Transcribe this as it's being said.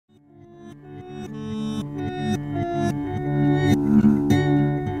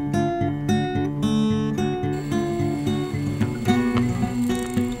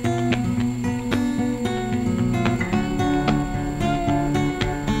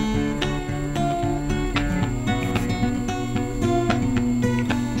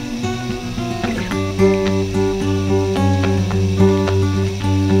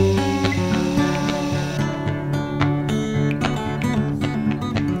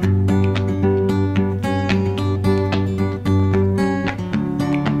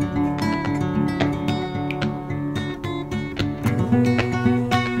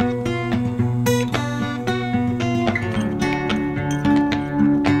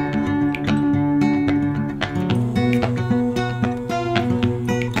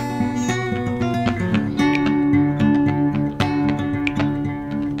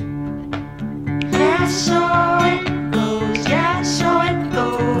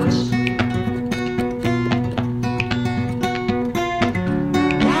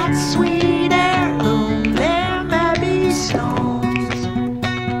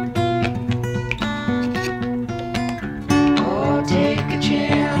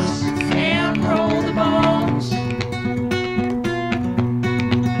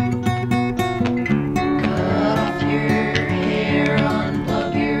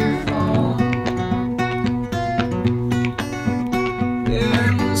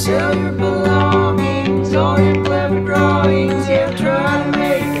Sell your belongings, all your clever drawings. Yeah, try to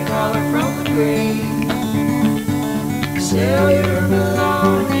make a dollar from the grave. Sell your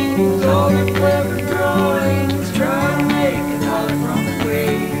belongings, all your clever drawings. Try to make a dollar from the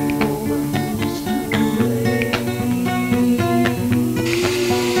grave.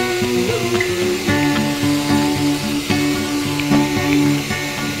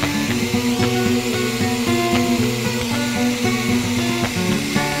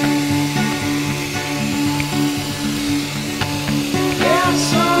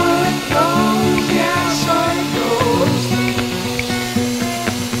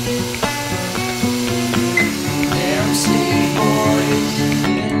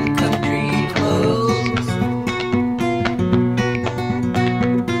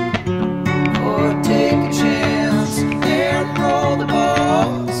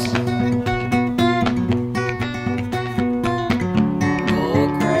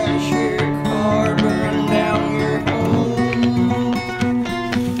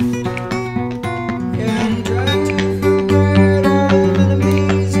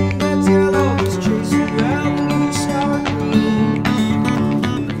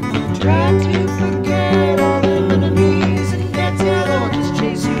 Try to forget all them enemies, and that's how they'll just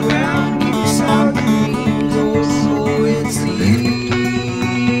chase you around, give you sour dreams. Oh, so it seems.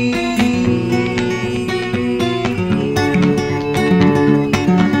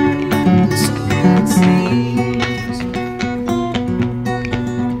 So it seems.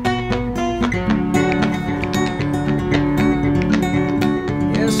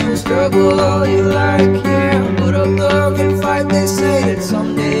 Yes, so struggle all you like, yeah. Put up the good fight, they say that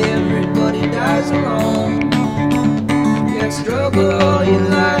someday everybody dies alone. Yeah, struggle all you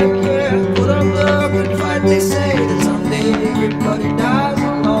like, yeah.